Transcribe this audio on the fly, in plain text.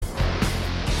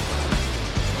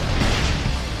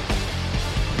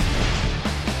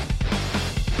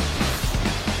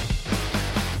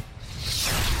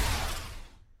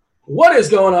What is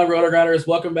going on, Roto Grinders?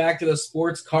 Welcome back to the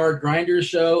Sports Card Grinders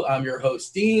Show. I'm your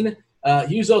host, Dean.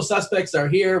 Usual suspects are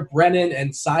here, Brennan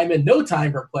and Simon. No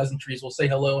time for pleasantries. We'll say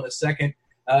hello in a second.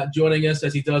 Joining us,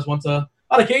 as he does once on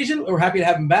occasion, we're happy to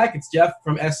have him back. It's Geoff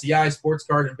from SCI, Sports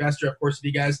Card Investor. Of course, if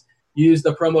you guys use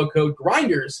the promo code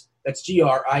GRINDERS, that's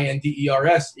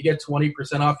GRINDERS, you get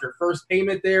 20% off your first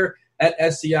payment there at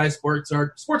SCI Sports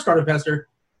Card Investor.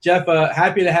 Geoff,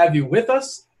 happy to have you with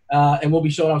us. And we'll be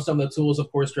showing off some of the tools,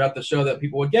 of course, throughout the show that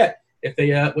people would get if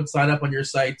they would sign up on your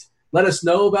site. Let us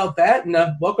know about that, and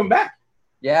welcome back.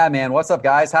 Yeah, man. What's up,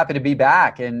 guys? Happy to be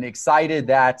back and excited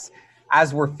that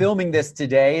as we're filming this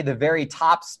today, the very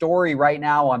top story right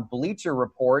now on Bleacher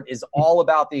Report is all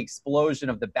about the explosion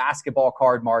of the basketball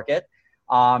card market.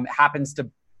 Happens to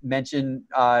mention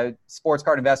Sports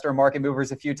Card Investor and Market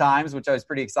Movers a few times, which I was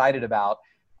pretty excited about.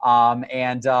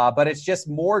 But it's just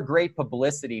more great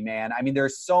publicity, man. I mean,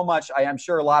 there's so much. I'm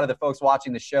sure a lot of the folks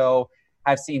watching the show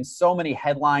have seen so many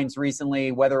headlines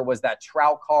recently, whether it was that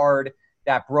Trout card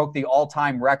that broke the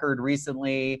all-time record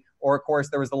recently, or of course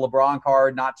there was the LeBron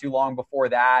card not too long before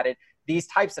that. These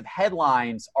types of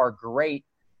headlines are great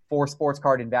for sports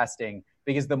card investing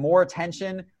because the more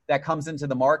attention that comes into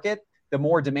the market, the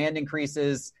more demand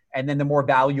increases, and then the more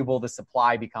valuable the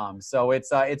supply becomes. So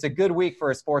it's a good week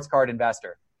for a sports card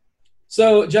investor.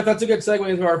 So, Geoff, that's a good segue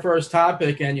into our first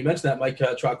topic, and you mentioned that Mike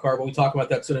Trout card, but we'll talk about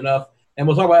that soon enough. And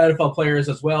we'll talk about NFL players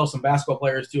as well, some basketball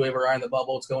players too, around the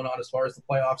bubble, what's going on as far as the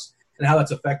playoffs and how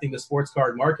that's affecting the sports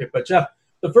card market. But, Geoff,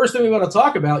 the first thing we want to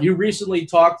talk about, you recently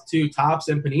talked to Topps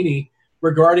and Panini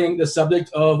regarding the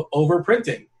subject of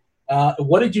overprinting.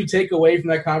 What did you take away from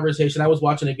that conversation? I was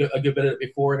watching a good bit of it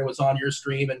before, and it was on your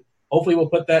stream, and hopefully we'll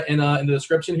put that in the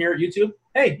description here at YouTube.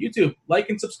 Hey, YouTube, like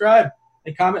and subscribe.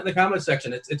 And comment in the comment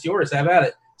section. It's yours. Have at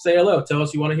it. Say hello. Tell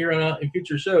us you want to hear in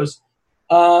future shows.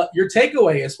 Your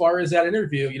takeaway as far as that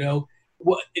interview,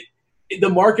 the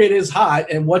market is hot,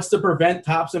 and what's to prevent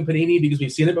Topps and Panini, because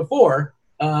we've seen it before,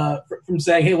 from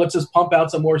saying, hey, let's just pump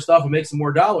out some more stuff and make some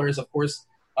more dollars. Of course,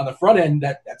 on the front end,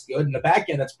 that's good. In the back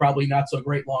end, that's probably not so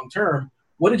great long term.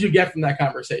 What did you get from that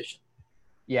conversation?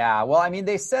 Yeah, well, I mean,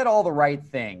 they said all the right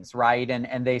things, right?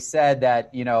 And they said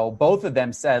that, both of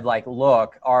them said, like,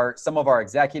 look, some of our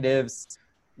executives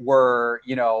were,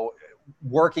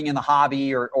 working in the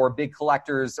hobby or big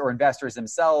collectors or investors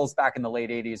themselves back in the late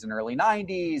 80s and early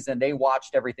 90s, and they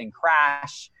watched everything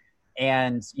crash.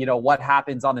 And, what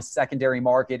happens on the secondary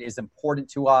market is important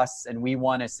to us, and we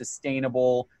want a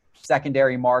sustainable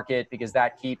secondary market because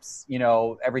that keeps,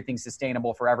 everything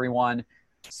sustainable for everyone.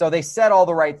 So they said all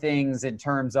the right things in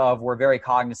terms of we're very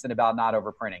cognizant about not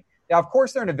overprinting. Now, of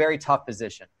course, they're in a very tough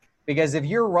position because if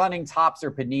you're running Topps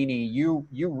or Panini, you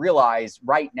realize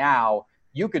right now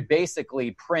you could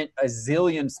basically print a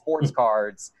zillion sports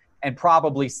cards and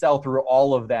probably sell through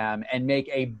all of them and make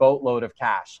a boatload of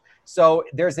cash. So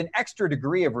there's an extra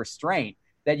degree of restraint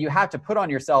that you have to put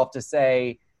on yourself to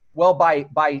say, well, by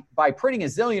printing a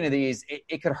zillion of these,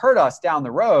 it could hurt us down the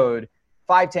road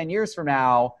 5-10 years from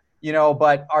now.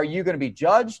 But are you going to be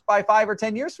judged by 5 or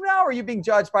 10 years from now? Or are you being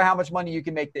judged by how much money you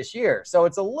can make this year? So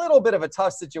it's a little bit of a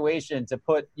tough situation to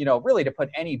put, really to put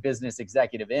any business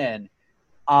executive in.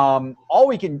 All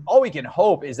we can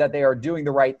hope is that they are doing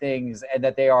the right things and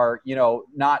that they are,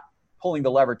 not pulling the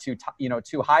lever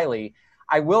too highly.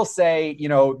 I will say,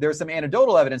 there's some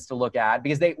anecdotal evidence to look at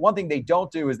because one thing they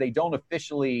don't do is they don't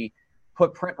officially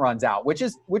put print runs out, which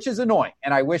is annoying.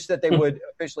 And I wish that they would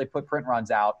officially put print runs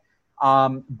out.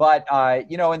 But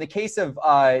in the case of,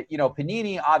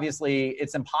 Panini, obviously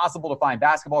it's impossible to find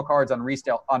basketball cards on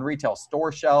retail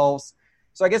store shelves.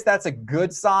 So I guess that's a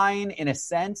good sign in a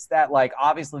sense that, like,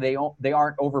 obviously they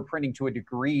aren't overprinting to a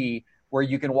degree where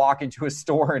you can walk into a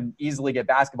store and easily get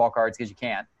basketball cards because you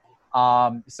can't.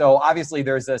 So obviously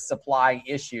there's a supply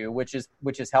issue, which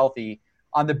is healthy.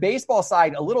 On the baseball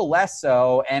side, a little less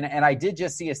so. And I did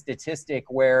just see a statistic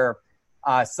where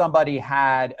somebody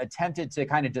had attempted to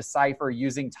kind of decipher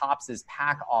using Topps's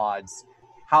pack odds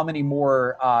how many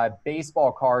more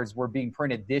baseball cards were being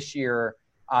printed this year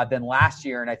than last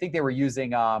year. And I think they were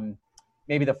using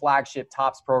maybe the flagship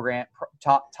Topps program,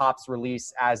 Topps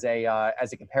release as a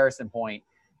comparison point.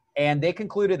 And they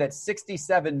concluded that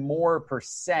 67% more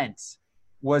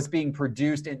was being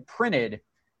produced and printed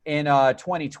in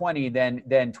 2020 than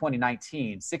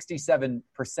 2019.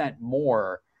 67%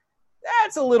 more.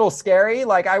 That's a little scary.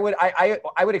 Like I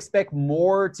would expect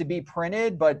more to be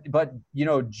printed, but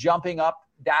jumping up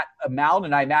that amount,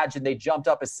 and I imagine they jumped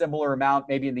up a similar amount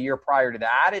maybe in the year prior to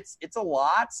that. It's a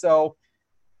lot. So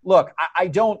look, I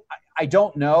don't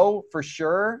know for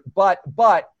sure, but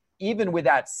even with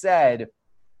that said,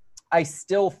 I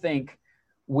still think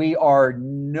we are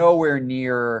nowhere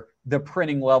near the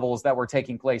printing levels that were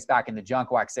taking place back in the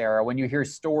junk wax era. When you hear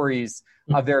stories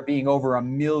of there being over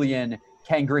 1 million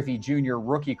Ken Griffey Jr.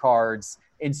 rookie cards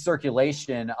in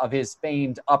circulation of his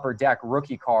famed Upper Deck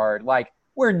rookie card, like,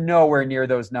 we're nowhere near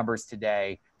those numbers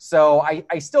today. So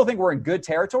I still think we're in good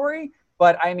territory.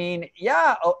 But, I mean,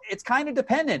 yeah, it's kind of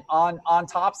dependent on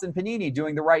Topps and Panini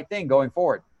doing the right thing going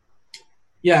forward.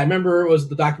 Yeah, I remember it was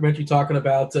the documentary talking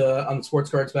about on the sports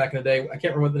cards back in the day. I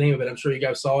can't remember the name of it. I'm sure you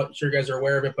guys saw it. I'm sure you guys are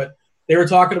aware of it. But they were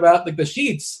talking about like the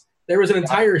sheets. There was an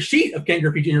entire sheet of Ken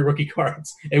Griffey Jr. rookie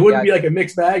cards. It wouldn't be like a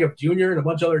mixed bag of Junior and a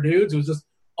bunch of other dudes. It was just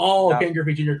all Ken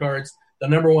Griffey Jr. cards, the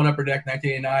number one Upper Deck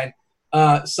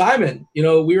 1989. Simon,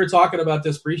 we were talking about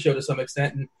this pre-show to some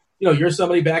extent. And, you're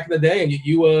somebody back in the day, and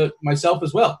you myself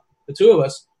as well, the two of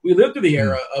us, we lived through the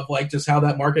era of like just how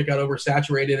that market got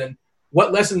oversaturated. And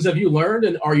what lessons have you learned,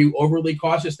 and are you overly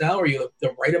cautious now? Are you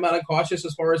the right amount of cautious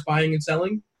as far as buying and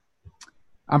selling?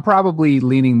 I'm probably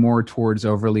leaning more towards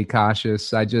overly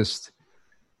cautious. After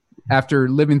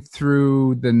living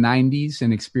through the 90s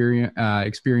and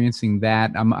experiencing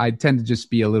that, I tend to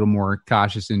just be a little more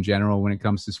cautious in general when it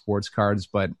comes to sports cards.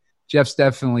 But Geoff's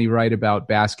definitely right about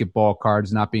basketball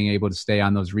cards not being able to stay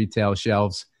on those retail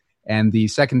shelves. And the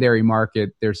secondary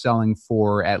market, they're selling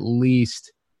for at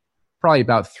least probably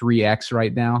about 3x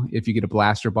right now. If you get a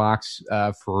blaster box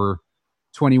for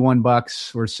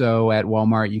 $21 or so at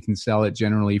Walmart, you can sell it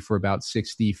generally for about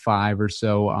 65 or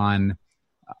so on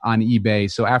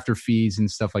eBay. So after fees and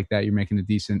stuff like that, you're making a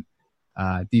decent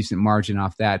margin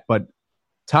off that. But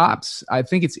Topps, I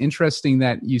think it's interesting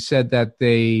that you said that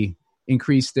they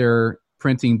increased their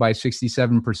printing by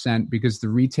 67% because the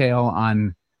retail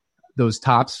on those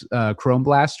Topps Chrome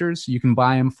blasters, you can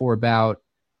buy them for about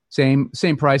same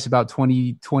price, about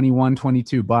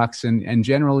 $22, and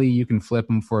generally you can flip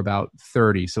them for about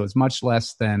 $30. So it's much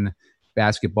less than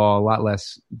basketball, a lot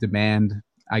less demand,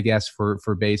 I guess,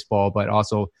 for baseball, but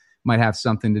also might have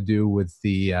something to do with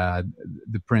the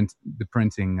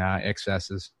printing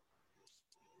excesses.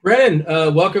 Brennan,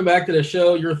 welcome back to the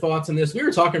show. Your thoughts on this? We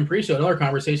were talking pre-show, another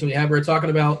conversation we had. We were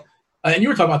talking about, and you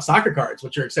were talking about soccer cards,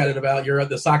 which you're excited about. You're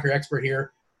the soccer expert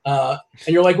here, and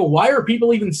you're like, well, why are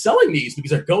people even selling these? Because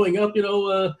they're going up,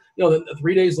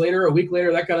 3 days later, a week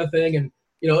later, that kind of thing. And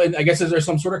and I guess there's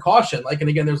some sort of caution. Like, and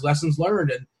again, there's lessons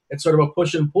learned, and it's sort of a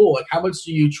push and pull. Like, how much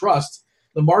do you trust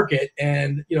the market,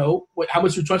 and how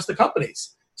much do you trust the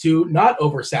companies to not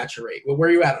oversaturate? Well, where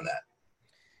are you at on that?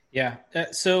 Yeah.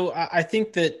 So I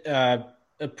think that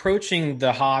approaching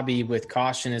the hobby with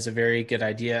caution is a very good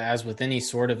idea, as with any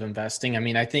sort of investing. I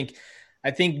mean, I think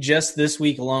just this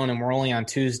week alone, and we're only on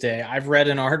Tuesday, I've read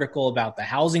an article about the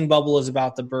housing bubble is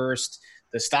about to burst,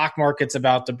 the stock market's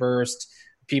about to burst.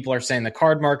 People are saying the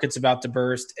card market's about to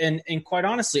burst. And quite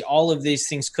honestly, all of these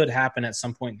things could happen at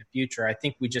some point in the future. I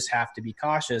think we just have to be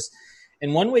cautious.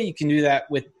 And one way you can do that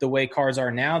with the way cards are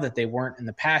now that they weren't in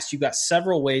the past, you've got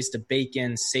several ways to bake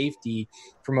in safety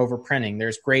from overprinting.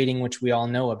 There's grading, which we all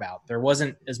know about. There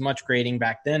wasn't as much grading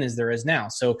back then as there is now.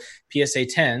 So PSA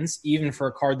 10s, even for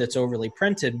a card that's overly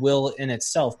printed, will in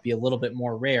itself be a little bit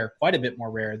more rare, quite a bit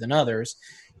more rare than others.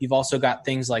 You've also got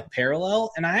things like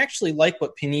parallel. And I actually like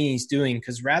what Panini's doing,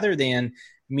 because rather than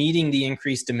meeting the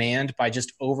increased demand by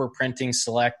just overprinting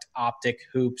select, optic,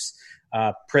 hoops,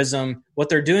 Prism, what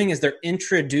they're doing is they're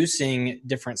introducing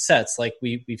different sets, like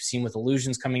we've seen with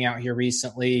Illusions coming out here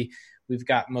recently. We've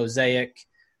got Mosaic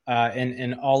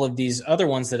and all of these other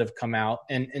ones that have come out.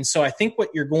 And so I think what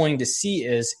you're going to see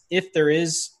is, if there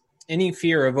is any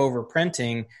fear of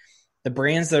overprinting, the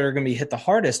brands that are going to be hit the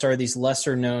hardest are these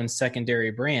lesser known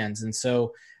secondary brands. And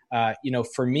so,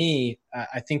 for me,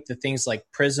 I think the things like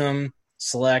Prism,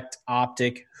 Select,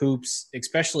 Optic, Hoops,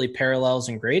 especially parallels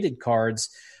and graded cards,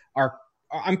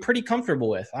 I'm pretty comfortable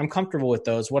with. I'm comfortable with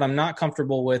those. What I'm not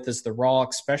comfortable with is the raw,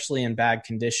 especially in bad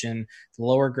condition, the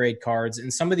lower grade cards,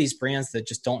 and some of these brands that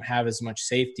just don't have as much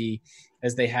safety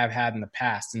as they have had in the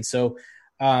past. And so,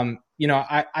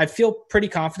 I feel pretty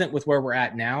confident with where we're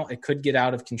at now. It could get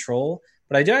out of control,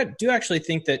 but I do actually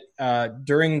think that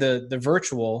during the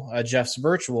virtual, Geoff's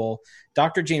virtual,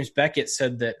 Dr. James Beckett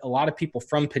said that a lot of people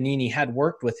from Panini had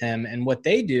worked with him, and what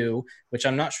they do, which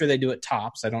I'm not sure they do at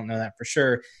Topps, I don't know that for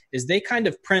sure, is they kind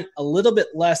of print a little bit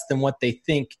less than what they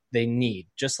think they need,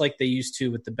 just like they used to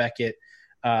with the Beckett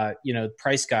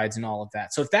price guides and all of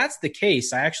that. So if that's the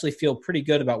case, I actually feel pretty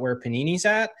good about where Panini's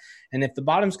at. And if the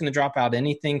bottom's going to drop out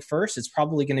anything first, it's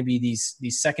probably going to be these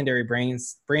secondary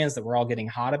brands that we're all getting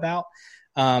hot about.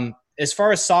 As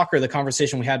far as soccer, the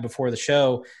conversation we had before the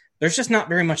show, there's just not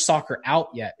very much soccer out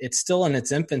yet. It's still in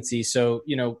its infancy. So,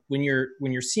 when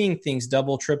you're seeing things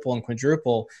double, triple, and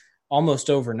quadruple almost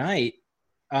overnight,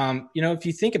 If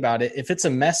you think about it, if it's a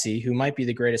Messi who might be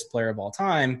the greatest player of all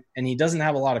time and he doesn't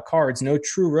have a lot of cards, no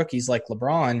true rookies like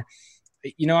LeBron,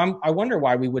 I wonder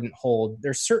why we wouldn't hold.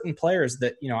 There's certain players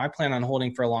that, I plan on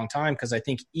holding for a long time because I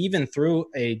think even through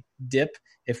a dip,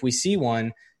 if we see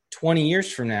one 20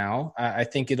 years from now, I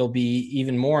think it'll be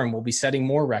even more and we'll be setting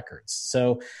more records.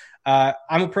 So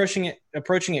I'm approaching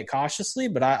it cautiously,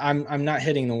 but I'm not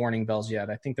hitting the warning bells yet.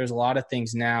 I think there's a lot of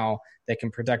things now that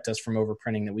can protect us from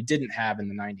overprinting that we didn't have in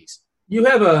the 90s. You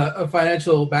have a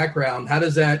financial background. How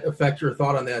does that affect your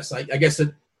thought on this? I guess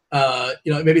it,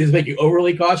 maybe this make you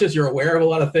overly cautious. You're aware of a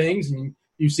lot of things and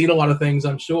you've seen a lot of things,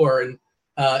 I'm sure. And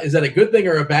is that a good thing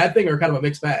or a bad thing or kind of a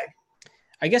mixed bag?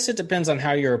 I guess it depends on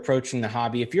how you're approaching the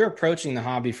hobby. If you're approaching the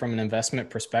hobby from an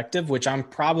investment perspective, which I'm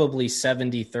probably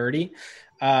 70-30,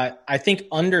 I think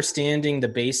understanding the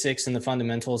basics and the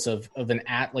fundamentals of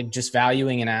just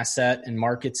valuing an asset and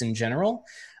markets in general,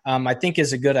 I think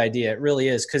is a good idea. It really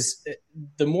is, because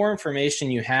the more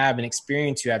information you have and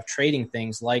experience you have trading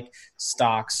things like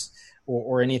stocks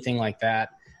or anything like that,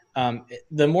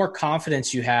 the more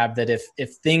confidence you have that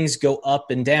if things go up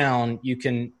and down, you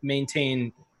can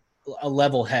maintain a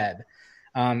level head.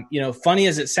 Funny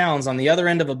as it sounds, on the other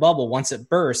end of a bubble, once it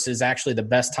bursts is actually the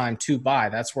best time to buy.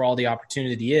 That's where all the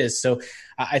opportunity is. So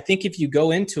I think if you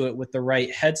go into it with the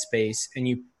right headspace and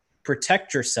you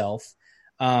protect yourself,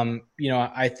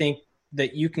 I think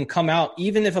that you can come out,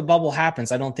 even if a bubble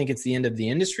happens. I don't think it's the end of the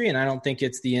industry, and I don't think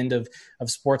it's the end of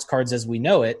sports cards as we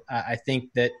know it. I think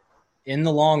that in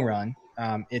the long run,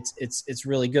 it's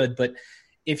really good. But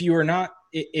if you are not,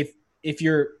 if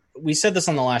you're, we said this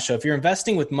on the last show, if you're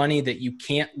investing with money that you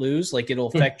can't lose, like it'll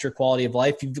affect your quality of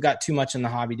life, you've got too much in the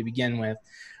hobby to begin with.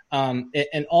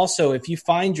 And also, if you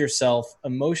find yourself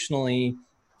emotionally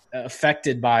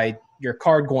affected by your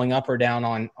card going up or down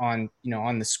on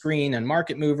the screen and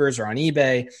market movers or on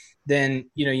eBay, then,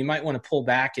 you might want to pull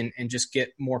back and just get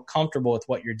more comfortable with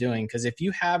what you're doing. Because if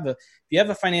you have a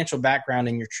financial background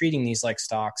and you're treating these like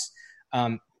stocks,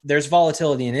 there's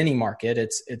volatility in any market.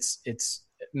 It's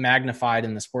magnified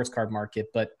in the sports card market,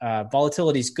 but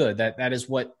volatility is good. That is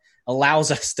what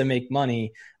allows us to make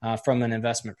money from an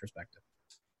investment perspective.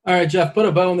 All right, Geoff, put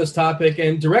a bow on this topic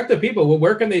and direct the people. Well,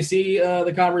 where can they see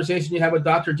the conversation you had with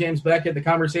Dr. James Beckett, the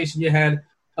conversation you had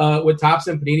with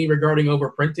Thompson Panini regarding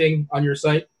overprinting on your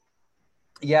site?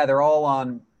 Yeah, they're all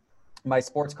on my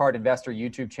Sports Card Investor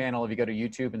YouTube channel. If you go to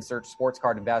YouTube and search Sports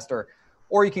Card Investor,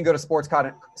 or you can go to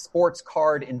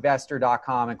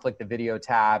SportsCardInvestor.com and click the video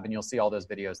tab, and you'll see all those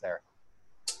videos there.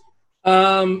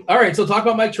 All right, so talk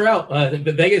about Mike Trout.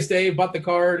 The Vegas Dave bought the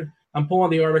card. I'm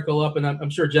pulling the article up, and I'm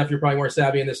sure, Geoff, you're probably more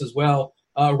savvy in this as well.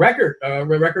 Record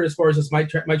as far as this Mike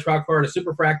Trout card, a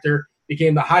Superfractor,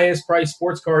 became the highest priced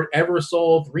sports card ever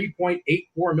sold,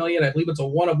 $3.84 million. I believe it's a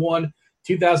 1-of-1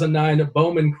 2009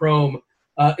 Bowman Chrome.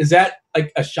 Is that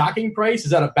like a shocking price?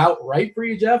 Is that about right for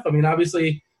you, Geoff? I mean,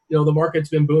 obviously, the market's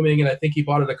been booming, and I think he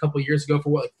bought it a couple of years ago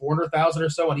for like $400,000 or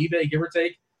so on eBay, give or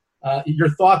take. Your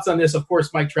thoughts on this? Of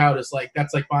course, Mike Trout is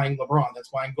that's like buying LeBron. That's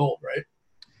buying gold, right?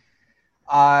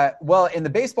 Well, in the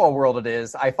baseball world, it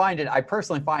is. I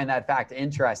personally find that fact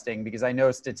interesting because I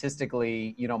know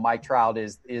statistically, Mike Trout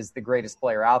is the greatest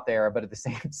player out there, but at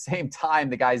the same time,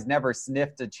 the guy's never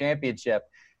sniffed a championship.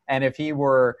 And if he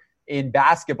were in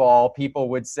basketball, people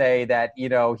would say that, he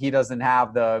doesn't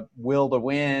have the will to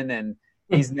win and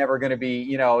he's never going to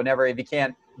be, if he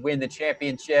can't win the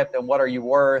championship, then what are you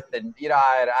worth? And,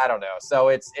 I don't know.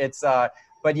 So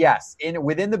but yes,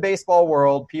 within the baseball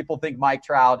world, people think Mike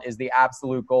Trout is the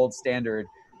absolute gold standard.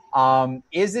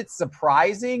 Is it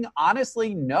surprising?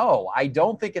 Honestly, no. I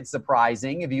don't think it's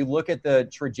surprising. If you look at the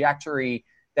trajectory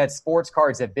that sports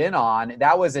cards have been on,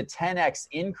 that was a 10x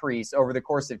increase over the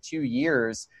course of 2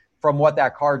 years from what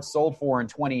that card sold for in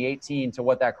 2018 to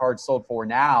what that card sold for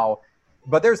now.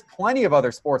 But there's plenty of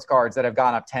other sports cards that have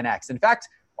gone up 10x. In fact,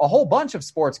 a whole bunch of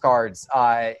sports cards,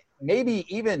 maybe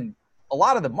even a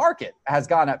lot of the market has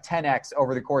gone up 10x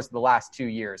over the course of the last 2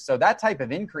 years. So that type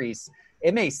of increase,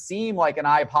 it may seem like an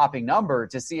eye-popping number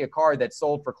to see a card that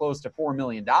sold for close to $4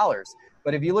 million.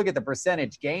 But if you look at the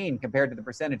percentage gain compared to the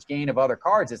percentage gain of other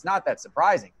cards, it's not that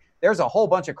surprising. There's a whole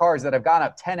bunch of cards that have gone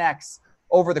up 10x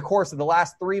over the course of the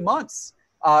last 3 months,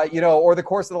 or the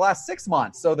course of the last 6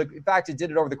 months. So the fact it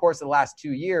did it over the course of the last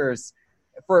 2 years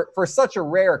for such a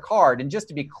rare card. And just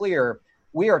to be clear,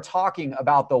 we are talking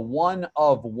about the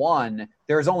 1-of-1.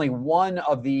 There's only one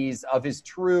of these of his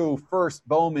true first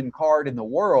Bowman card in the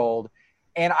world.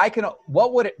 And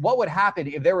what would happen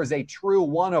if there was a true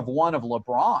 1-of-1 of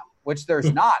LeBron, which there's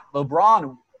not.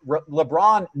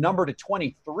 LeBron numbered to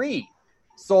 23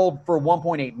 sold for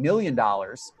 $1.8 million.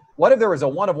 What if there was a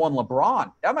 1-of-1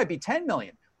 LeBron? That might be $10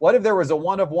 million. What if there was a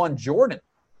 1-of-1 Jordan?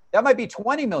 That might be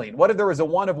 20 million. What if there was a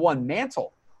 1-of-1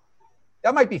 Mantle?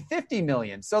 That might be 50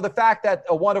 million. So the fact that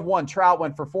a 1-of-1 Trout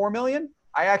went for 4 million,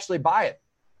 I actually buy it.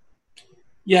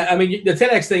 Yeah, I mean, the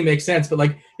 10X thing makes sense, but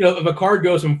like, if a card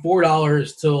goes from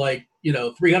 $4 to like,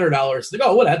 $300, like,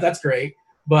 oh, well, that's great.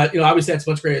 But, obviously that's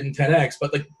much greater than 10X,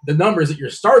 but like the numbers that you're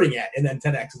starting at and then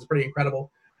 10X is pretty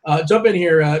incredible. Jump in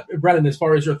here, Brennan, as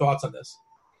far as your thoughts on this.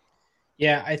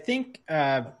 Yeah, I think,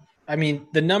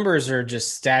 the numbers are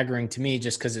just staggering to me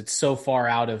just because it's so far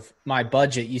out of my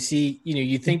budget. You see,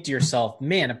 you think to yourself,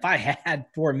 man, if I had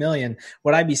 4 million,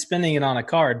 would I be spending it on a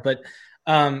card? But,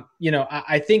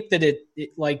 I think that it,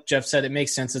 like Geoff said, it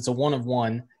makes sense. It's a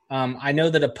 1-of-1. I know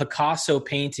that a Picasso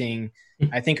painting,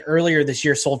 I think earlier this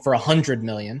year sold for 100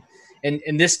 million.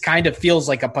 And this kind of feels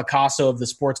like a Picasso of the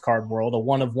sports card world, a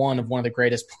 1-of-1 of one of the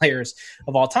greatest players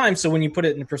of all time. So when you put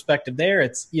it in perspective there,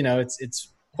 it's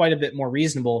quite a bit more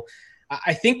reasonable.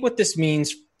 I think what this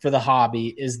means for the hobby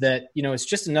is that, it's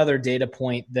just another data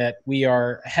point that we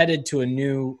are headed to a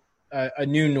new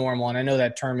normal. And I know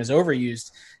that term is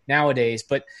overused nowadays,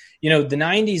 but, the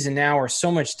 90s and now are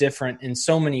so much different in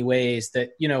so many ways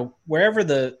that, wherever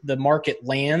the market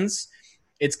lands,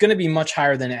 it's going to be much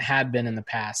higher than it had been in the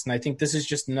past. And I think this is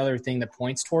just another thing that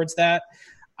points towards that.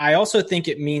 I also think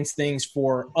it means things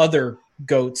for other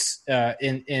GOATs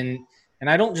and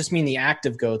I don't just mean the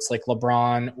active GOATs like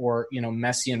LeBron or,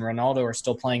 Messi and Ronaldo are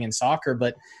still playing in soccer,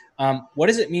 but what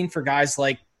does it mean for guys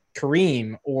like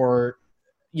Kareem or,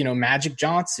 Magic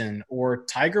Johnson or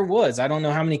Tiger Woods? I don't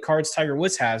know how many cards Tiger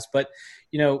Woods has, but,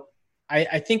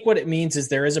 I think what it means is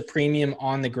there is a premium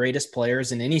on the greatest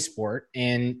players in any sport.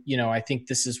 And, I think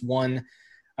this is one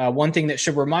thing that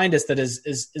should remind us that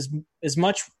as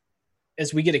much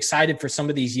as we get excited for some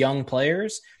of these young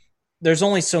players, there's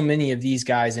only so many of these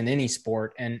guys in any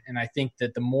sport. And I think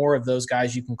that the more of those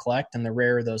guys you can collect and the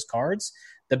rarer those cards,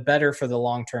 the better for the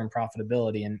long-term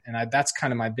profitability. And that's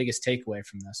kind of my biggest takeaway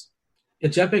from this. Yeah,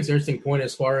 Geoff makes an interesting point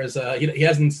as far as he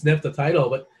hasn't sniffed the title,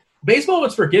 but baseball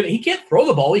was forgiving. He can't throw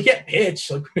the ball. He can't pitch.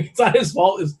 Like, it's not his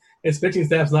fault. His pitching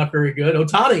staff's not very good.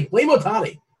 Blame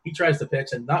Ohtani. He tries to pitch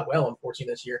and not well,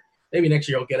 unfortunately, this year. Maybe next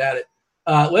year he'll get at it.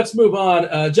 Let's move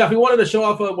on. Geoff, we wanted to show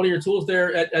off one of your tools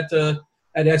there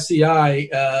at SCI.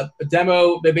 A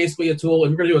demo, basically a tool,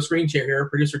 and we're going to do a screen share here.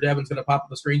 Producer Devin's going to pop up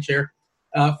the screen share.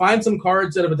 Find some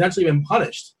cards that have potentially been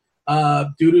punished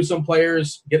due to some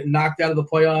players getting knocked out of the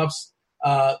playoffs.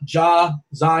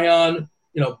 Zion,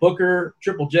 Booker,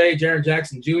 Triple J, Jaren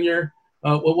Jackson Jr.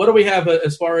 What do we have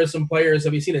as far as some players?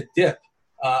 Have you seen a dip?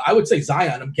 I would say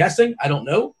Zion. I'm guessing. I don't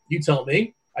know. You tell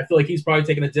me. I feel like he's probably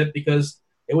taking a dip because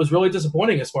it was really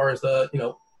disappointing as far as the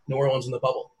New Orleans in the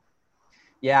bubble.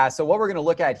 Yeah, so what we're going to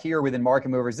look at here within Market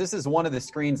Movers, this is one of the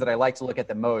screens that I like to look at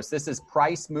the most. This is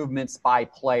price movements by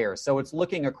player. So it's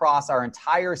looking across our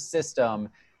entire system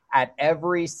at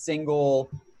every single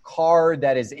card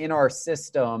that is in our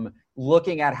system,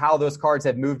 looking at how those cards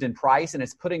have moved in price, and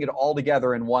it's putting it all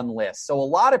together in one list. So a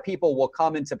lot of people will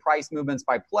come into price movements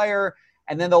by player,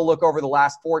 and then they'll look over the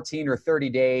last 14 or 30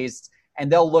 days,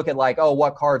 and they'll look at like, oh,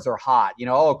 what cards are hot?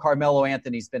 Carmelo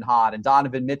Anthony's been hot, and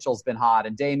Donovan Mitchell's been hot,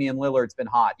 and Damian Lillard's been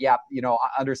hot. Yeah,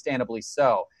 understandably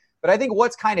so. But I think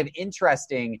what's kind of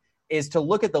interesting is to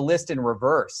look at the list in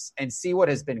reverse and see what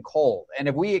has been cold. And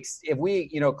if we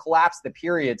collapse the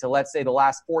period to, let's say, the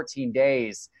last 14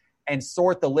 days and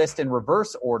sort the list in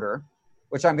reverse order,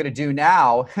 which I'm going to do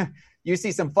now, you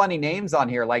see some funny names on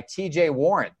here like TJ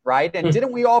Warren, right? And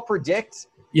didn't we all predict,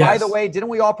 by the way,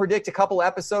 a couple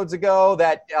episodes ago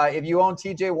that if you own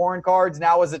TJ Warren cards,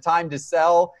 now is the time to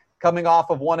sell coming off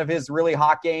of one of his really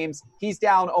hot games? He's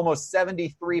down almost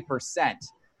 73%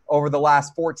 over the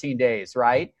last 14 days,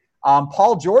 right?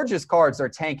 Paul George's cards are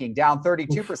tanking, down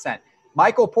 32%.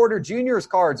 Michael Porter Jr.'s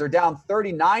cards are down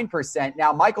 39%.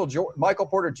 Now, Michael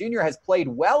Porter Jr. has played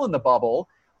well in the bubble,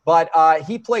 but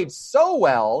he played so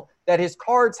well that his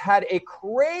cards had a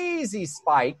crazy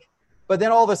spike, but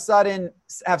then all of a sudden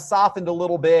have softened a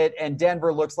little bit, and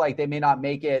Denver looks like they may not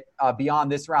make it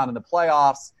beyond this round in the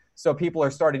playoffs. So people are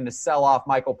starting to sell off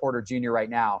Michael Porter Jr. right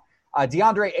now.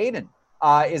 DeAndre Ayton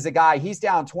is a guy, he's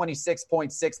down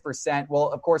 26.6%. Well,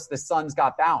 of course, the Suns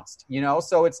got bounced,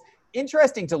 so it's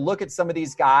interesting to look at some of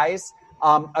these guys.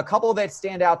 A couple that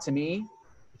stand out to me,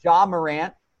 Ja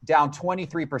Morant down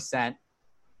 23%,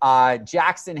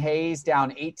 Jackson Hayes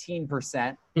down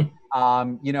 18%,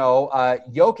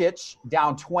 Jokic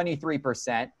down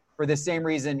 23% for the same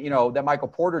reason, that Michael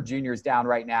Porter Jr. is down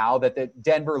right now, that the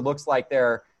Denver looks like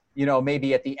they're,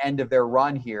 maybe at the end of their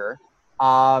run here.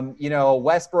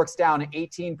 Westbrook's down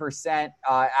 18%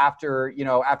 after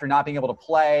not being able to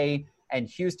play, and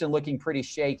Houston looking pretty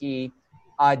shaky.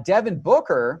 Devin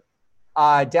Booker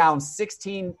down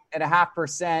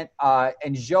 16.5%,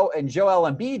 and Joel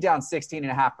Embiid down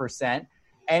 16.5%.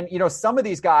 And, some of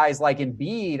these guys like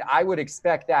Embiid, I would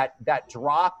expect that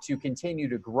drop to continue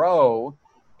to grow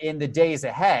in the days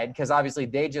ahead, because obviously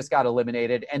they just got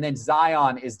eliminated. And then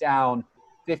Zion is down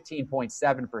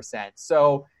 15.7%.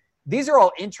 So these are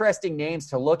all interesting names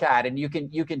to look at, and you can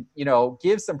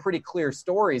give some pretty clear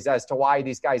stories as to why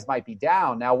these guys might be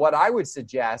down. Now, what I would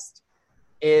suggest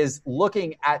is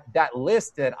looking at that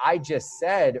list that I just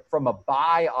said from a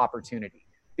buy opportunity,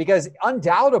 because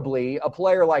undoubtedly a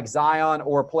player like Zion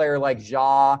or a player like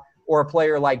Ja or a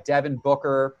player like Devin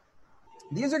Booker,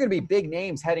 these are going to be big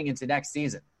names heading into next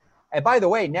season. And by the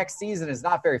way, next season is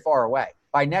not very far away.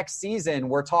 By next season,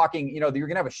 we're talking, you're going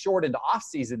to have a shortened off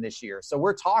season this year. So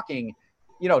we're talking,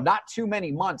 not too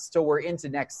many months till we're into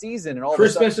next season. And all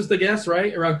Christmas is the guess,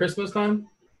 right? Around Christmas time?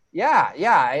 Yeah.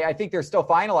 I think they're still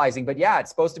finalizing, but yeah, it's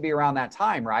supposed to be around that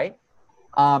time, right?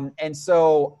 And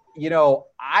so,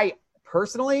 I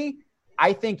personally,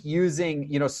 I think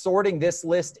using, sorting this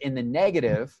list in the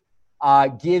negative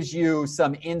gives you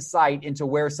some insight into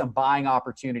where some buying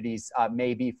opportunities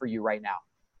may be for you right now.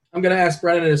 I'm going to ask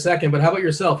Brennan in a second, but how about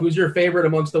yourself? Who's your favorite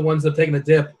amongst the ones that have taken a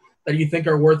dip that you think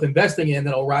are worth investing in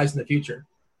that'll rise in the future?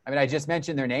 I mean, I just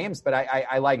mentioned their names, but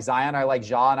I like Zion, I like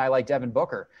Ja, and I like Devin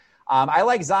Booker. I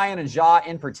like Zion and Ja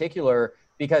in particular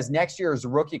because next year's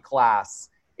rookie class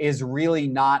is really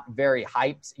not very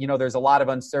hyped. There's a lot of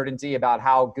uncertainty about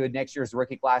how good next year's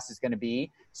rookie class is going to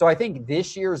be. So I think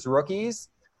this year's rookies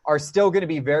are still going to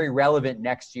be very relevant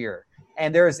next year.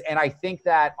 And I think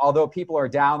that although people are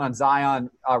down on Zion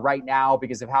right now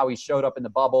because of how he showed up in the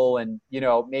bubble and,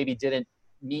 maybe didn't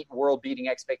meet world-beating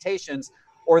expectations,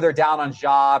 or they're down on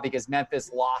Ja because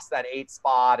Memphis lost that 8th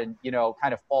spot and,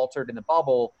 kind of faltered in the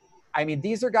bubble. I mean,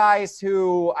 these are guys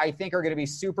who I think are going to be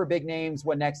super big names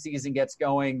when next season gets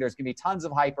going. There's going to be tons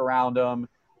of hype around them.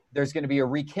 There's going to be a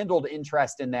rekindled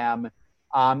interest in them.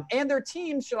 And their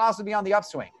teams should also be on the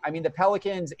upswing. I mean, the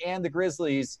Pelicans and the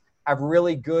Grizzlies have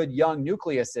really good young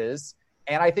nucleuses.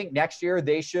 And I think next year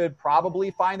they should probably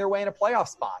find their way into playoff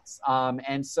spots.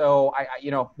 And so,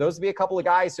 those would be a couple of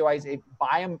guys who I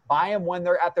buy them when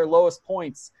they're at their lowest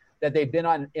points that they've been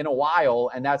on in a while.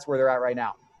 And that's where they're at right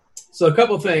now. So a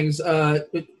couple of things.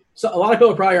 So a lot of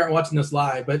people probably aren't watching this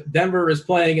live, but Denver is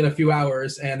playing in a few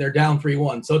hours, and they're down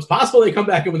 3-1. So it's possible they come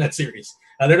back and win that series.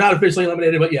 They're not officially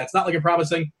eliminated, but yeah, it's not looking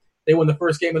promising. They won the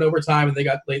first game in overtime, and they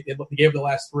gave the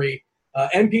last 3.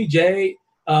 MPJ,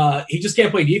 he just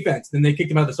can't play defense. Then they kicked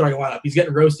him out of the starting lineup. He's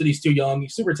getting roasted. He's too young.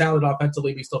 He's super talented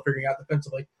offensively, but he's still figuring out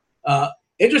defensively.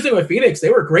 Interesting with Phoenix, they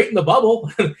were great in the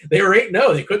bubble. They were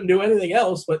 8-0. They couldn't do anything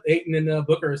else, but Ayton and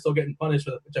Booker are still getting punished,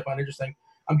 which I find interesting.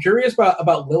 I'm curious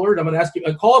about Lillard. I'm going to ask you,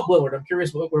 call up Lillard. I'm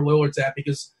curious where Lillard's at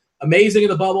because amazing in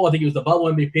the bubble. I think he was the bubble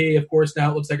MVP. Of course,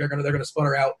 now it looks like they're going to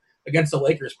sputter out against the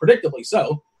Lakers, predictably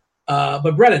so.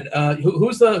 But Brennan,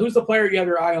 who's the player you have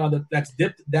your eye on that's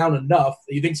dipped down enough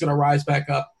that you think is going to rise back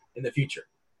up in the future?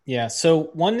 Yeah, so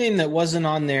one name that wasn't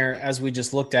on there as we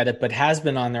just looked at it, but has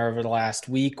been on there over the last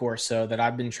week or so that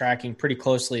I've been tracking pretty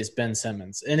closely is Ben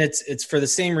Simmons. And it's for the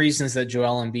same reasons that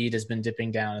Joel Embiid has been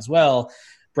dipping down as well.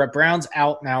 Brett Brown's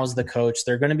out now as the coach.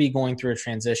 They're going to be going through a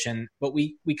transition, but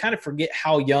we kind of forget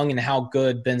how young and how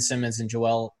good Ben Simmons and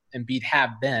Joel Embiid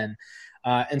have been.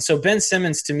 And so Ben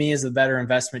Simmons to me is the better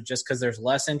investment just because there's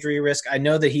less injury risk. I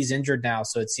know that he's injured now,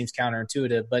 so it seems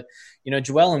counterintuitive, but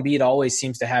Joel Embiid always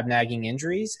seems to have nagging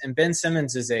injuries, and Ben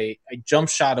Simmons is a jump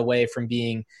shot away from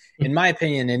being, in my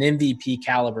opinion, an MVP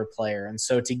caliber player. And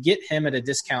so to get him at a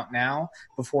discount now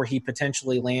before he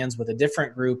potentially lands with a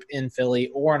different group in Philly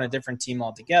or on a different team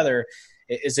altogether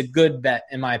is a good bet,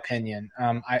 in my opinion.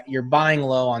 You're buying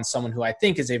low on someone who I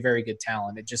think is a very good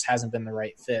talent. It just hasn't been the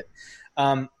right fit.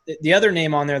 The other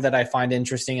name on there that I find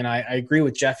interesting, and I agree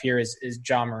with Geoff here, is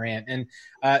Ja Morant. And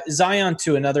Zion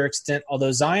to another extent,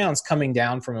 although Zion's coming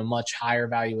down from a much higher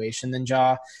valuation than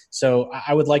Ja. So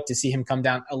I would like to see him come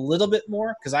down a little bit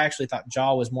more because I actually thought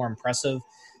Ja was more impressive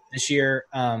this year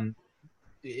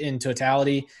in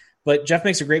totality. But Geoff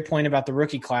makes a great point about the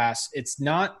rookie class. It's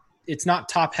not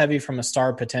top heavy from a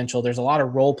star potential. There's a lot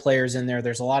of role players in there.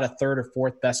 There's a lot of third or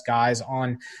fourth best guys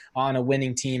on a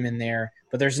winning team in there,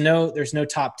 but there's no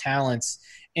top talents.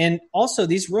 And also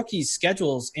these rookies'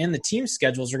 schedules and the team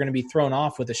schedules are going to be thrown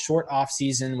off with a short off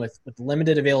season with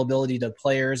limited availability to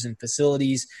players and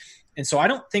facilities. And so I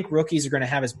don't think rookies are going to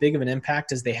have as big of an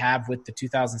impact as they have with the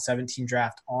 2017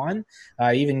 draft on,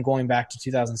 even going back to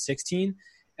 2016.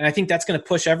 And I think that's going to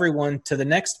push everyone to the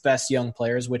next best young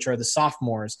players, which are the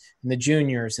sophomores and the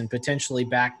juniors, and potentially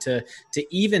back to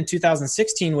even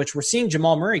 2016, which we're seeing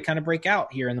Jamal Murray kind of break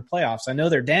out here in the playoffs. I know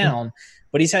they're down,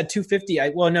 but he's had 250.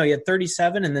 He had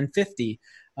 37 and then 50.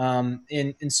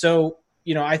 And so,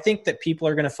 I think that people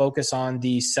are going to focus on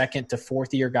the second to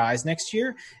fourth year guys next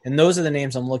year. And those are the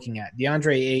names I'm looking at: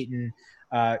 DeAndre Ayton,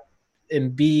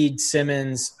 Embiid,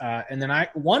 Simmons. And then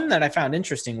one that I found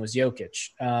interesting was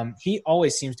Jokic. He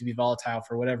always seems to be volatile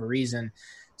for whatever reason.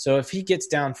 So if he gets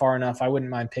down far enough, I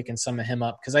wouldn't mind picking some of him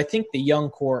up, because I think the young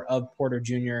core of Porter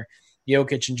Jr.,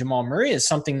 Jokic, and Jamal Murray is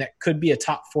something that could be a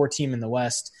top 4 team in the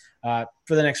West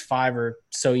for the next 5 or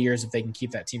so years if they can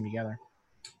keep that team together.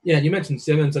 Yeah, you mentioned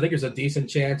Simmons. I think there's a decent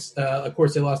chance. Of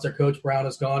course, they lost their coach. Brown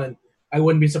is gone, and I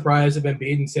wouldn't be surprised if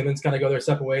Embiid and Simmons kind of go their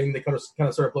separate ways and they kind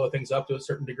of sort of blow things up to a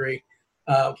certain degree.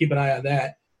 Keep an eye on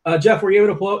that. Geoff, were you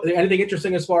able to pull anything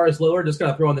interesting as far as Lillard? Just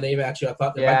kind of throwing the name at you. I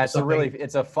thought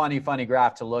it's a funny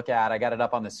graph to look at. I got it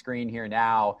up on the screen here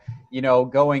now.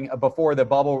 Going before the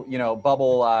bubble,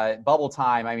 bubble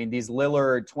time. I mean, these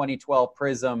Lillard 2012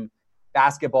 Prism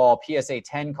basketball PSA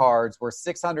 10 cards were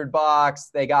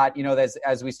 $600. They got,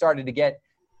 as we started to get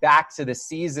back to the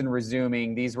season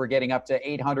resuming, these were getting up to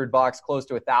 $800, close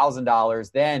to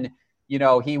 $1,000. Then,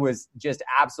 he was just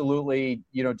absolutely,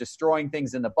 destroying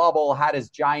things in the bubble, had his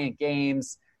giant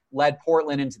games, led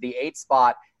Portland into the 8th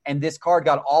spot. And this card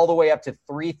got all the way up to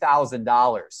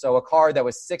 $3,000. So a card that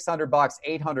was $600,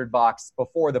 $800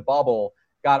 before the bubble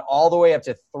got all the way up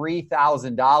to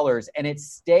 $3,000, and it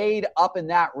stayed up in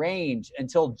that range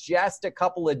until just a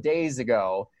couple of days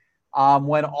ago,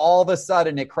 when all of a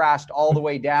sudden it crashed all the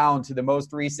way down to the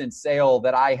most recent sale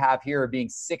that I have here being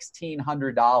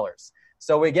 $1,600.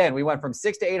 So again, we went from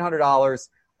 $600 to $800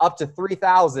 up to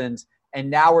 $3,000, and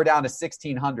now we're down to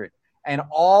 $1,600. And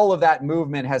all of that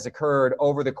movement has occurred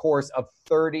over the course of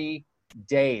 30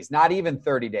 days, not even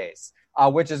 30 days.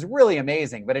 Which is really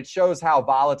amazing, but it shows how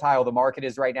volatile the market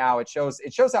is right now. It shows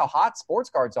how hot sports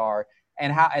cards are,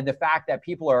 and the fact that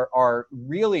people are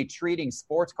really treating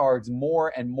sports cards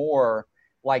more and more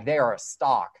like they are a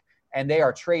stock, and they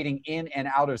are trading in and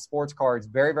out of sports cards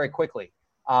very, very quickly,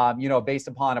 based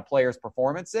upon a player's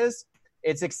performances.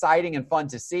 It's exciting and fun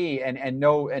to see, and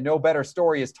no better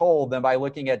story is told than by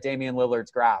looking at Damian Lillard's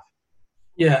graph.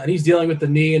 Yeah, and he's dealing with the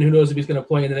knee, and who knows if he's going to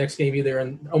play in the next game either.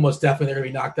 And almost definitely they're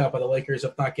going to be knocked out by the Lakers,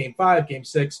 if not Game 5, Game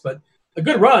 6. But a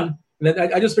good run. And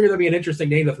I just figured that'd be an interesting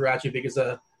name to throw at you because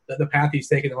the path he's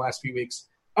taken in the last few weeks.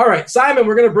 All right, Simon,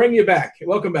 we're going to bring you back.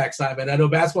 Welcome back, Simon. I know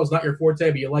basketball's not your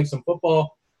forte, but you like some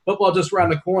football. Football just around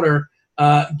the corner.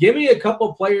 Give me a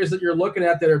couple players that you're looking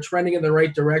at that are trending in the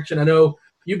right direction. I know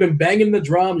you've been banging the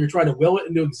drum. You're trying to will it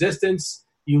into existence.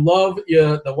 You love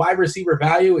the wide receiver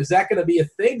value. Is that going to be a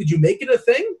thing? Did you make it a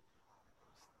thing?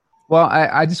 Well,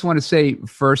 I just want to say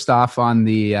first off on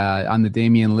the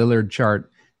Damian Lillard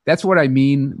chart, that's what I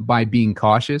mean by being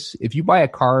cautious. If you buy a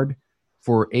card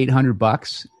for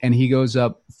 $800 and he goes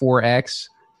up 4x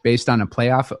based on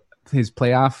his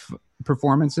playoff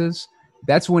performances,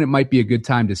 that's when it might be a good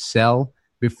time to sell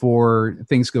before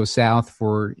things go south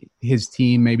for his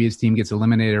team. Maybe his team gets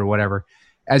eliminated or whatever.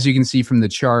 As you can see from the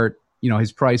chart,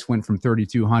 his price went from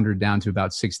 $3,200 down to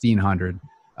about $1,600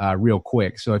 real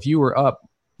quick. So if you were up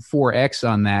 4x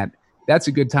on that, that's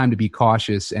a good time to be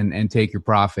cautious and take your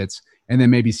profits, and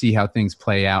then maybe see how things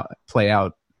play out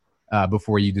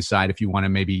before you decide if you want to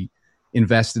maybe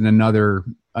invest in another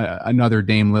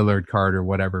Dame Lillard card or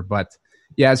whatever. But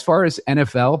yeah, as far as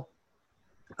NFL,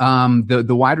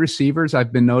 the wide receivers,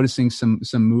 I've been noticing some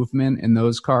movement in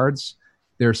those cards.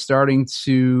 They're starting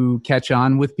to catch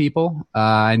on with people.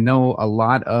 I know a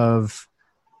lot of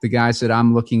the guys that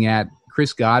I'm looking at.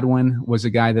 Chris Godwin was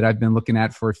a guy that I've been looking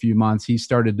at for a few months. He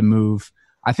started to move.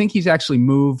 I think he's actually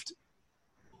moved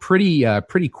pretty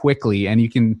quickly. And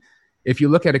if you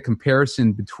look at a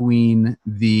comparison between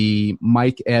the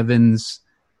Mike Evans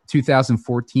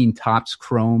 2014 Topps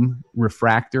Chrome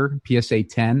Refractor PSA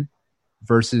 10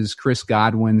 versus Chris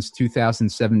Godwin's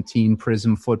 2017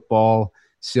 Prism Football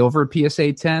Silver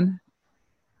PSA 10,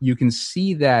 you can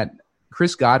see that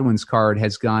Chris Godwin's card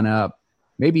has gone up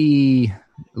maybe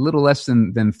a little less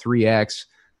than 3x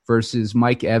versus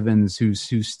Mike Evans, who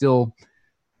still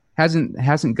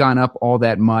hasn't gone up all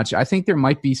that much. I think there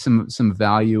might be some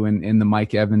value in the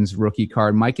Mike Evans rookie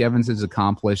card. Mike Evans has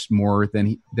accomplished more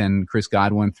than Chris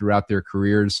Godwin throughout their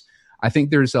careers. I think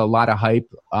there's a lot of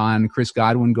hype on Chris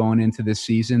Godwin going into this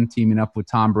season, teaming up with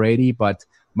Tom Brady, but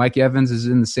Mike Evans is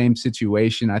in the same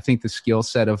situation. I think the skill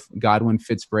set of Godwin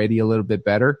fits Brady a little bit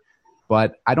better,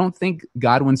 but I don't think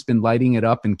Godwin's been lighting it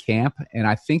up in camp, and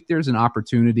I think there's an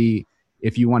opportunity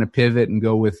if you want to pivot and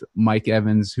go with Mike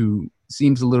Evans, who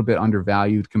seems a little bit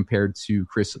undervalued compared to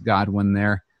Chris Godwin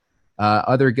there.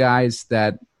 Other guys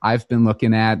that I've been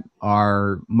looking at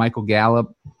are Michael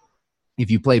Gallup. If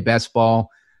you play best ball,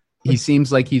 he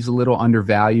seems like he's a little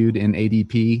undervalued in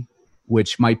ADP,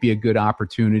 which might be a good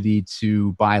opportunity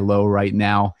to buy low right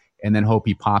now and then hope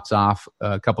he pops off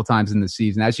a couple times in the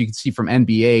season. As you can see from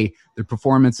NBA, the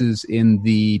performances in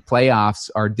the playoffs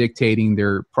are dictating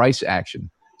their price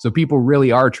action. So people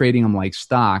really are trading them like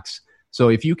stocks. So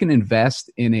if you can invest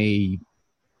in a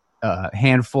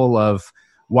handful of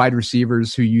wide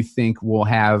receivers who you think will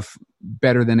have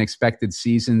better than expected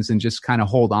seasons and just kind of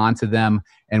hold on to them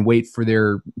and wait for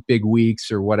their big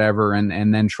weeks or whatever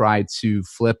and then try to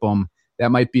flip them,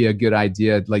 that might be a good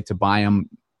idea. I'd like to buy them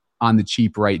on the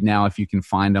cheap right now if you can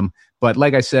find them. But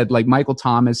like I said, like Michael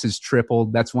Thomas has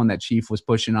tripled. That's one that Chief was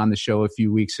pushing on the show a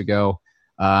few weeks ago.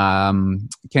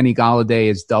 Kenny Golladay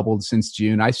has doubled since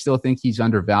June. I still think he's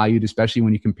undervalued, especially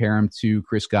when you compare him to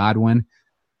Chris Godwin.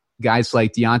 Guys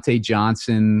like Deontay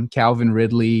Johnson, Calvin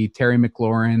Ridley, Terry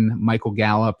McLaurin, Michael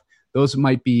Gallup, those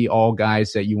might be all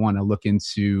guys that you want to look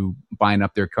into buying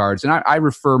up their cards. And I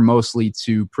refer mostly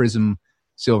to Prism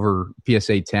Silver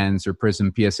PSA 10s or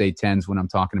Prism PSA 10s when I'm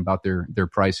talking about their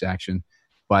price action.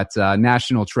 But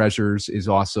National Treasures is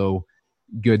also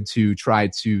good to try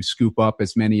to scoop up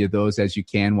as many of those as you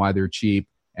can while they're cheap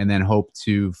and then hope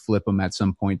to flip them at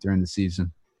some point during the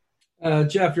season.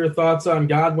 Geoff, your thoughts on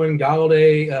Godwin,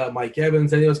 Golladay, Mike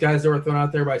Evans, any of those guys that were thrown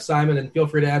out there by Simon, and feel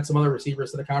free to add some other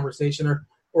receivers to the conversation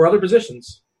or other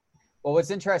positions. Well, what's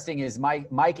interesting is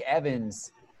Mike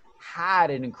Evans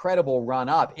had an incredible run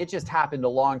up. It just happened a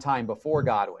long time before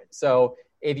Godwin. So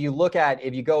if you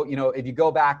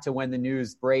go back to when the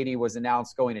news Brady was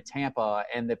announced going to Tampa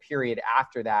and the period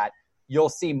after that, you'll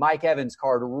see Mike Evans'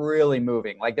 card really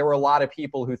moving. Like there were a lot of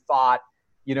people who thought,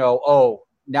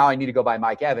 now I need to go buy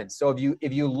Mike Evans. So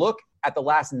if you look at the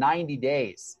last 90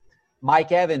 days,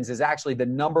 Mike Evans is actually the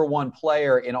number one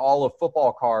player in all of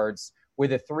football cards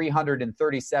with a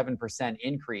 337%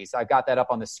 increase. I've got that up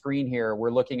on the screen here. We're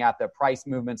looking at the price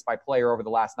movements by player over the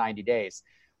last 90 days.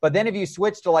 But then if you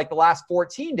switch to like the last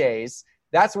 14 days,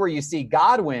 that's where you see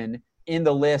Godwin in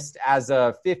the list as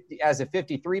a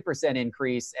 53%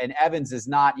 increase, and Evans is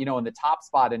not, in the top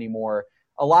spot anymore.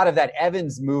 A lot of that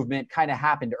Evans movement kind of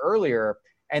happened earlier.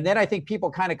 And then I think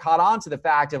people kind of caught on to the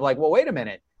fact of like, well, wait a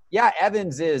minute. Yeah,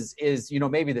 Evans is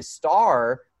maybe the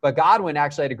star, but Godwin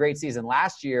actually had a great season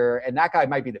last year, and that guy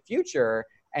might be the future.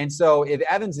 And so if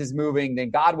Evans is moving, then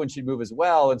Godwin should move as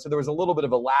well. And so there was a little bit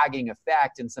of a lagging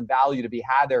effect and some value to be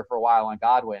had there for a while on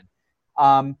Godwin.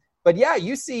 But yeah,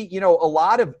 you see,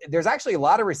 there's actually a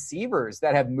lot of receivers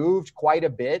that have moved quite a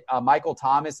bit. Michael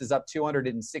Thomas is up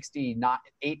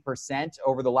 268%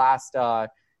 over the last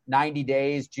 90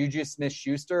 days. Juju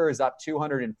Smith-Schuster is up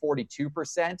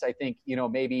 242%. I think,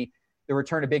 maybe the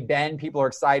return of Big Ben, people are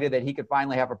excited that he could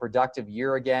finally have a productive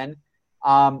year again.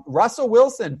 Russell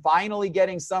Wilson finally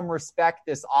getting some respect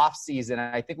this offseason. And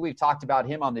I think we've talked about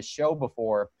him on the show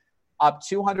before, up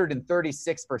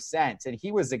 236%. And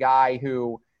he was a guy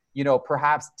who,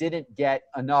 perhaps didn't get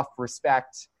enough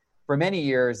respect for many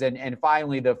years. And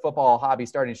finally, the football hobby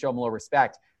starting to show him a little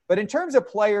respect. But in terms of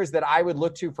players that I would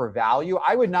look to for value,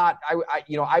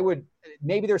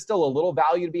 maybe there's still a little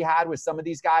value to be had with some of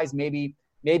these guys. Maybe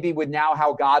with now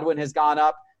how Godwin has gone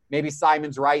up, maybe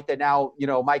Simon's right that now,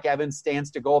 Mike Evans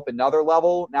stands to go up another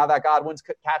level now that Godwin's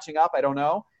catching up. I don't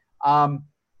know.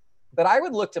 But I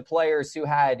would look to players who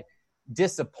had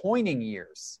disappointing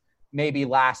years, maybe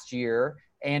last year,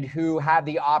 and who had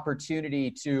the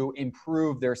opportunity to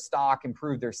improve their stock,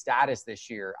 improve their status this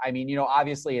year. I mean,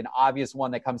 obviously an obvious one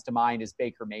that comes to mind is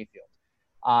Baker Mayfield.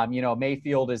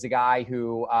 Mayfield is a guy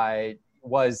who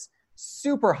was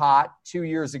super hot 2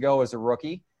 years ago as a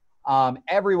rookie.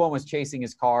 Everyone was chasing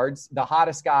his cards. The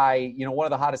hottest guy, one of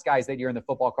the hottest guys that year in the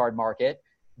football card market.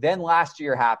 Then last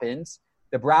year happened.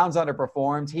 The Browns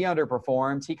underperformed. He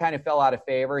underperformed. He kind of fell out of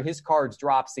favor. His cards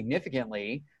dropped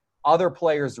significantly. Other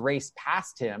players raced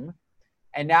past him.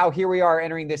 And now here we are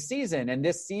entering this season. And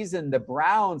this season, the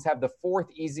Browns have the fourth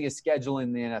easiest schedule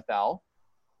in the NFL.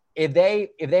 If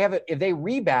they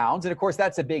rebound, and of course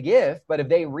that's a big if, but if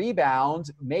they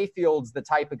rebound, Mayfield's the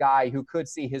type of guy who could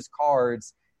see his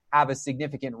cards have a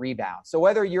significant rebound. So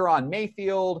whether you're on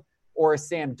Mayfield or a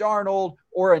Sam Darnold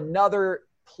or another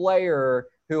player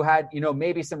who had,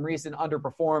 maybe some recent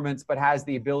underperformance, but has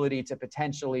the ability to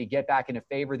potentially get back into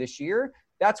favor this year,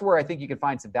 that's where I think you can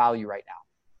find some value right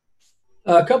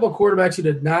now. A couple of quarterbacks who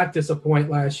did not disappoint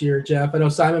last year, Geoff. I know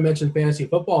Simon mentioned fantasy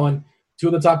football, and two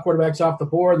of the top quarterbacks off the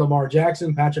board, Lamar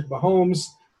Jackson, Patrick Mahomes.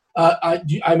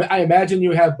 I imagine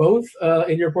you have both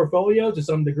in your portfolio to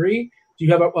some degree. Do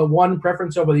you have a one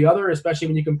preference over the other, especially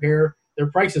when you compare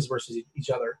their prices versus each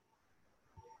other?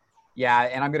 Yeah,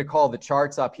 and I'm going to call the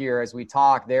charts up here as we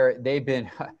talk. They've been,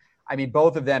 I mean,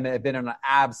 both of them have been on an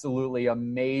absolutely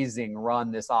amazing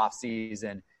run this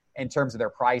offseason in terms of their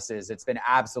prices. It's been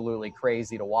absolutely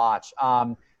crazy to watch.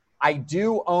 I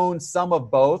do own some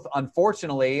of both.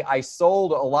 Unfortunately, I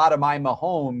sold a lot of my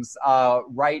Mahomes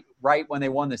right when they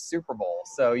won the Super Bowl.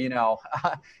 So,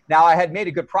 now I had made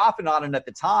a good profit on it at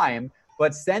the time,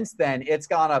 but since then it's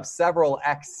gone up several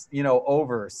X,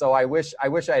 over. So I wish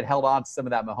I had held on to some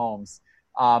of that Mahomes.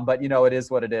 But it is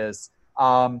what it is.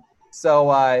 But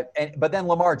then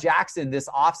Lamar Jackson this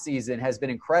offseason has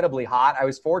been incredibly hot. I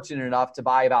was fortunate enough to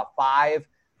buy about 5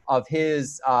 of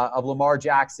Lamar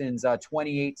Jackson's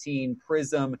 2018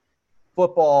 Prism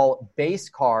football base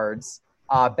cards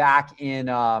back in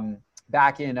the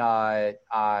beginning of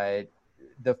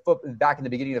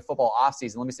the football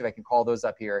offseason. Let me see if I can call those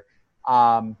up here.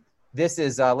 This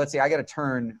is let's see. I got to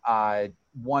turn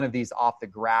one of these off the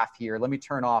graph here. Let me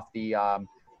turn off the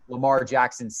Lamar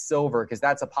Jackson silver because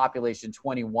that's a population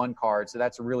 21 card, so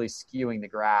that's really skewing the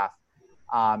graph.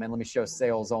 And let me show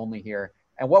sales only here.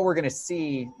 And what we're going to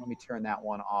see, let me turn that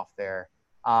one off there.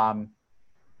 All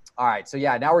right. So,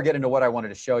 yeah, now we're getting to what I wanted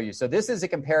to show you. So this is a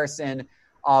comparison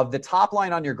of the top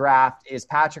line on your graph is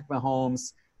Patrick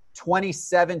Mahomes'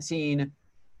 2017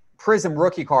 Prism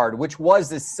rookie card, which was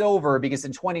the silver because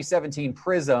in 2017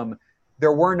 Prism,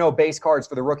 there were no base cards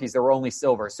for the rookies. There were only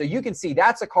silver. So you can see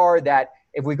that's a card that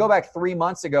if we go back 3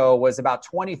 months ago was about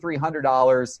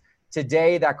 $2,300.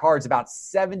 Today, that card's about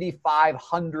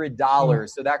 $7,500.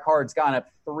 So that card's gone up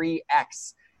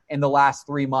 3X in the last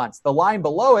 3 months. The line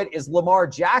below it is Lamar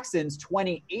Jackson's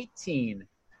 2018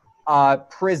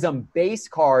 Prism base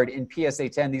card in PSA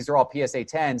 10. These are all PSA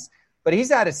 10s. But he's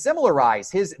had a similar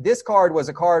rise. This card was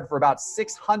a card for about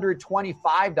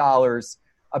 $625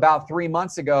 about 3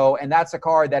 months ago, and that's a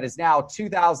card that is now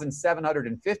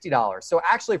 $2,750. So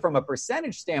actually, from a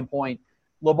percentage standpoint,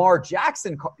 Lamar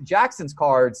Jackson's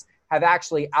cards have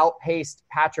actually outpaced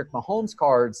Patrick Mahomes'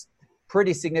 cards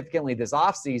pretty significantly this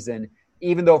offseason,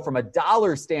 even though from a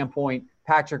dollar standpoint,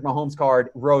 Patrick Mahomes' card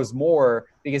rose more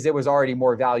because it was already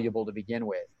more valuable to begin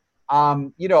with.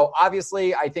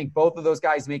 Obviously, I think both of those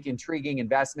guys make intriguing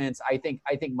investments. I think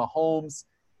Mahomes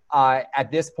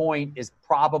at this point is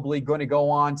probably going to go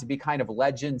on to be kind of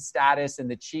legend status,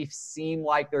 and the Chiefs seem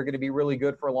like they're going to be really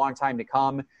good for a long time to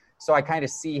come. So I kind of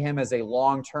see him as a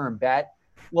long-term bet.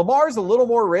 Lamar's a little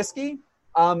more risky,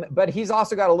 but he's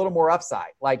also got a little more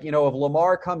upside. Like, if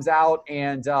Lamar comes out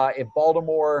and if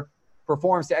Baltimore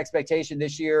performs to expectation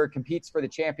this year, competes for the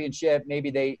championship,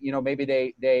 maybe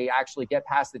they actually get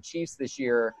past the Chiefs this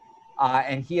year,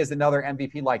 and he has another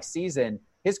MVP-like season,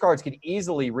 his cards could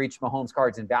easily reach Mahomes'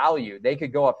 cards in value. They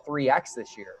could go up 3X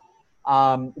this year.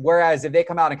 Whereas if they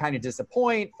come out and kind of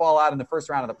disappoint, fall out in the first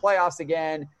round of the playoffs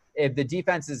again, if the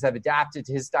defenses have adapted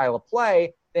to his style of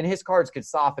play, then his cards could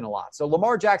soften a lot. So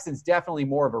Lamar Jackson's definitely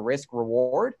more of a risk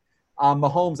reward.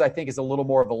 Mahomes, I think, is a little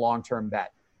more of a long-term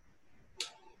bet.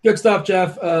 Good stuff,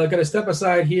 Geoff. Got to step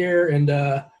aside here, and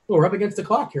we're up against the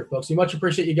clock here, folks. We much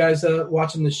appreciate you guys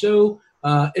watching the show.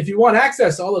 If you want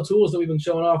access to all the tools that we've been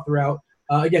showing off throughout,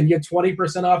 again, you get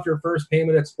 20% off your first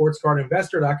payment at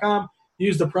SportsCardInvestor.com.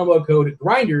 Use the promo code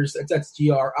GRINDERS. That's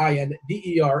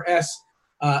GRINDERS.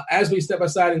 As we step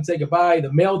aside and say goodbye,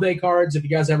 the mail day cards, if you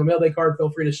guys have a mail day card, feel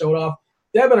free to show it off.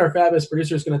 Devin, our fabulous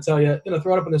producer, is going to throw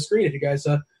it up on the screen if you guys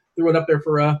threw it up there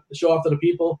for to show off to the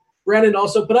people. Brandon,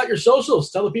 also put out your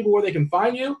socials. Tell the people where they can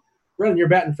find you. Brandon, you're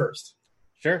batting first.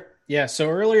 Sure. Yeah. So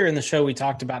earlier in the show, we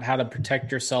talked about how to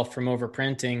protect yourself from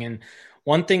overprinting. And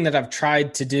one thing that I've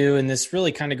tried to do, and this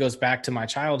really kind of goes back to my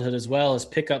childhood as well, is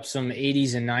pick up some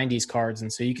 80s and 90s cards.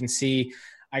 And so you can see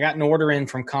I got an order in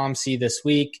from ComC this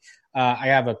week. I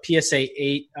have a PSA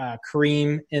 8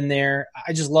 Kareem in there.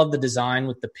 I just love the design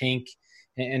with the pink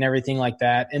and everything like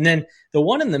that. And then the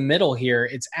one in the middle here,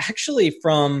 it's actually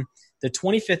from the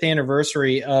 25th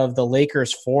anniversary of the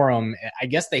Lakers Forum. I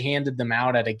guess they handed them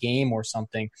out at a game or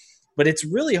something. But it's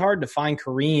really hard to find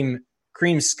Kareem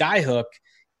Skyhook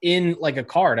in like a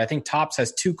card. I think Topps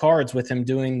has 2 cards with him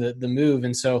doing the move.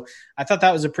 And so I thought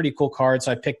that was a pretty cool card.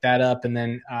 So I picked that up. And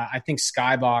then I think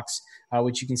Skybox,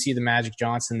 which you can see the Magic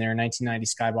Johnson there, 1990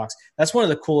 Skybox. That's one of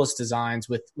the coolest designs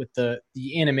with the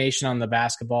animation on the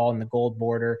basketball and the gold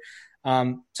border.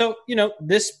 So,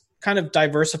 this kind of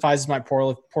diversifies my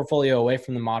portfolio away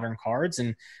from the modern cards.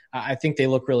 And I think they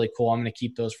look really cool. I'm going to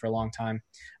keep those for a long time.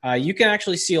 You can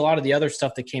actually see a lot of the other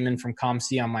stuff that came in from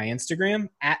ComC on my Instagram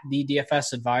at the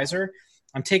DFS Advisor.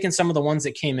 I'm taking some of the ones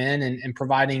that came in and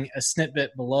providing a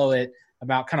snippet below it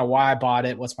about kind of why I bought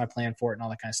it, what's my plan for it, and all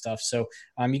that kind of stuff. So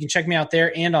you can check me out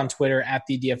there and on Twitter at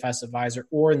the DFS Advisor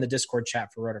or in the Discord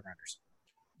chat for RotoGrinders.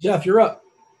 Geoff, you're up.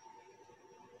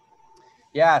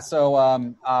 Yeah, so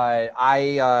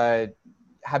I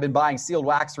have been buying sealed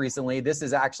wax recently. This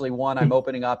is actually one I'm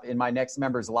opening up in my next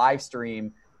members live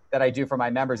stream that I do for my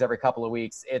members every couple of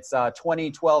weeks. It's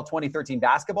 2012, 2013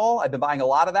 basketball. I've been buying a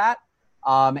lot of that.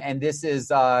 And this is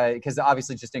because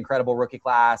obviously just incredible rookie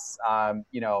class,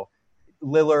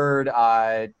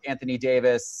 Lillard, Anthony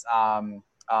Davis,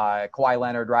 Kawhi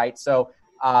Leonard, right? So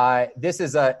this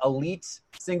is a elite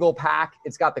single pack.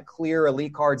 It's got the clear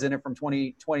elite cards in it from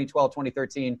 2012,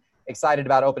 2013. Excited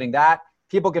about opening that.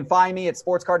 People can find me at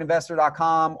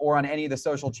SportsCardInvestor.com or on any of the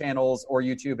social channels or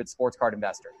YouTube at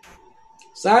SportsCardInvestor.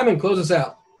 Simon, close us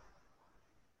out.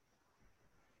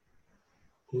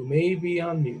 Who may be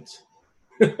on mute.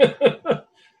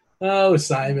 Oh,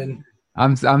 Simon.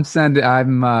 I'm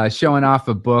showing off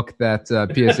a book that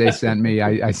PSA sent me.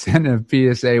 I sent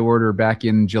a PSA order back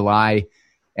in July,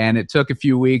 and it took a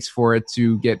few weeks for it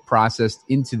to get processed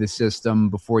into the system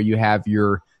before you have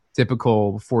your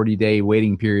typical 40-day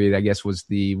waiting period, I guess was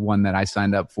the one that I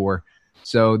signed up for.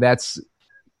 So that's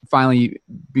finally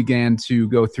began to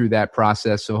go through that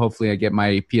process. So hopefully I get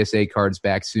my PSA cards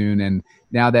back soon. And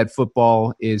now that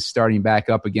football is starting back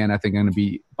up again, I think I'm going to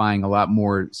be buying a lot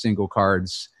more single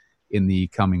cards in the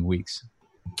coming weeks.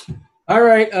 All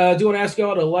right. Do want to ask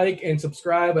y'all to like and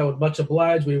subscribe. I would much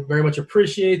oblige. We very much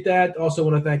appreciate that. Also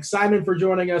want to thank Simon for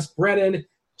joining us, Brennan,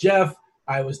 Geoff.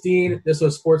 I was Dean. This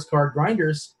was Sports Card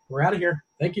Grinders. We're out of here.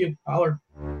 Thank you. Holler.